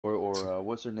or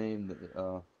what's her name?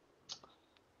 Uh,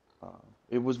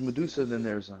 it was Medusa. Then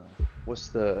there's what's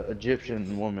the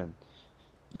Egyptian woman?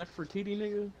 Nefertiti,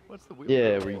 nigga. What's the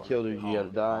Yeah, wheelbarrow where you for? killed her, you gotta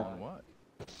die. Hauling what?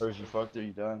 Or if you fucked her,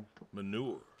 you die.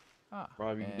 Manure. Ah,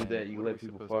 Rob, you can do and that. You can what are we let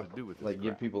people supposed to fuck, do with this like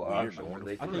give crap? people We're options going where to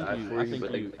they I can fruit. think die you, for I you, think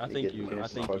but you, I they think get the you, I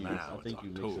chance to think fuck you, you. Now I it's think you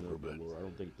mixing October, up a but little. I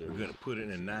don't think we're there's gonna put it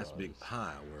in a she nice big dies.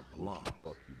 pie where it belongs.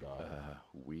 Fuck you die.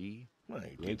 We? Well,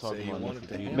 you We ain't did say talking you about wanted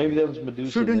to Nefertiti. help. Maybe that was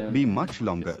Medusa Shouldn't be then. much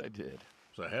Yes, longer. I did.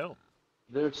 So hell,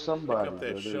 There's pick somebody, up that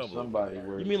bro. There's shovel over somebody there.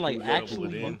 where You mean she like would let Shovel people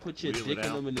it actually fuck. you in, put your wheel it dick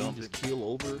in out, them and then you dump just it. keel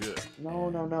over? Good. No,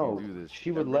 no, And you no. do this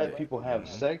She would every let day. people have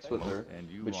sex with her, And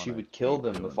you but she want to would kill keep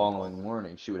them the doing following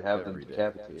morning. She would have them every day.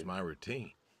 It's decapitated. my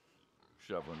routine. this.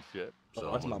 Shoveling shit.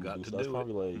 Oh, that's Someone's not got to Medusa. That's do it.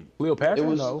 probably like It Cleopatra?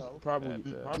 was, No. probably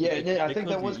yeah, it, yeah. I it think could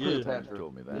that be was yeah. Sometimes you Cleopatra.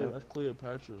 told me Yeah, that. that's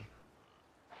Cleopatra.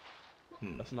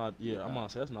 Hmm. That's not. Yeah, I'm Yeah. gonna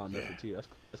say that's not Yeah. Nefertiti. That's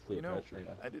You know, Cleopatra.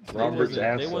 I did They some Robert's wasn't.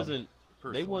 research. They answer. wasn't.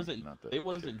 They Personally, wasn't. not the They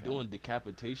wasn't shit doing canon.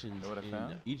 decapitations Know what I in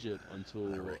found? Egypt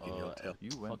until I reckon you'll tell.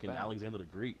 You went fucking back. Alexander the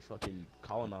Great fucking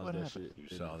colonized What that happened? shit You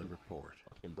and, saw the report.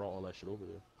 fucking brought all that shit over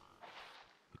there.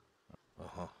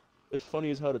 Uh-huh. It's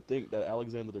funny as hell to think that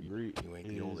Alexander the Great You ain't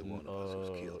is the only one of us who's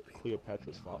killed people.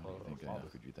 Cleopatra's Why do you think I father.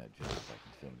 offered you that job back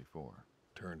in '74?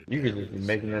 Turned it You could down just in be the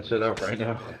making same that shit up place right as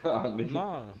now. Dad. I mean,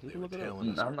 Nah, you They can were look it up. telling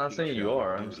us I'm our not peak saying you shovel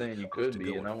are. I'm duty saying you was could to be,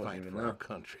 go and I and wouldn't fight even for our know.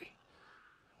 country.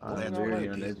 Why I'm you That's got what very I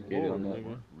like did. uneducated on Lord, that nigga?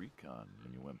 one. Recon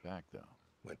when you went back, though.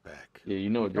 Went back. Yeah, you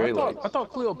know what No, Dre I likes. thought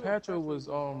Cleopatra was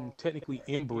technically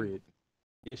inbred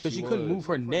Yes, because she she couldn't was. move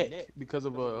her neck because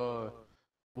of a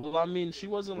Well, I mean, she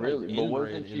wasn't like Really, but inbred,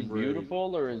 wasn't she inbred.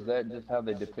 beautiful, or is that just how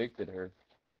they depicted her?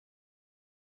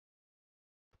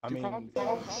 I She mean, probably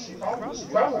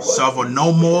was. Shovel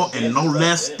no more and no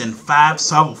less than 5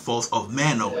 shovelfuls of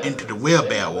manure into the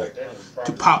wheelbarrow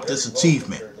to pop this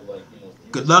achievement.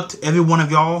 Good luck to every one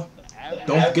of y'all.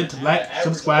 Don't forget to like,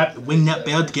 subscribe, and ring that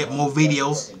bell to get more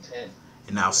videos.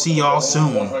 And I'll see y'all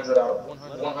soon. Let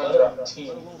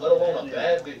alone a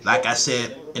bad bitch. Like I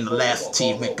said in the last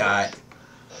achievement guide,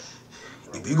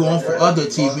 if you're going for other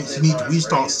achievements, you need to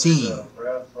restart Steam.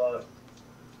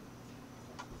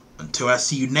 Until I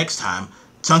see you next time,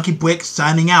 Chunky Brick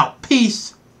signing out.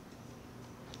 Peace.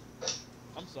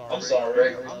 I'm sorry. I'm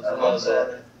sorry. I'm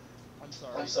sorry. I'm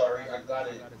sorry. I'm sorry.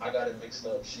 I got it mixed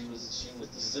up. She was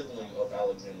the sibling of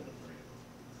Alexander the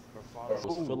Her father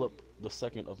was Philip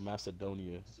II of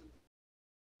Macedonia.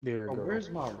 there Oh, you go. where's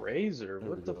my razor? There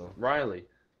What we the go. Riley?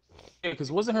 Yeah,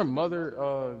 because wasn't her mother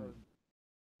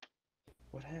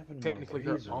What happened to my technically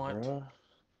her razor, aunt? bruh?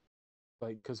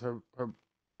 Like, because her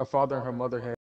father and her mother had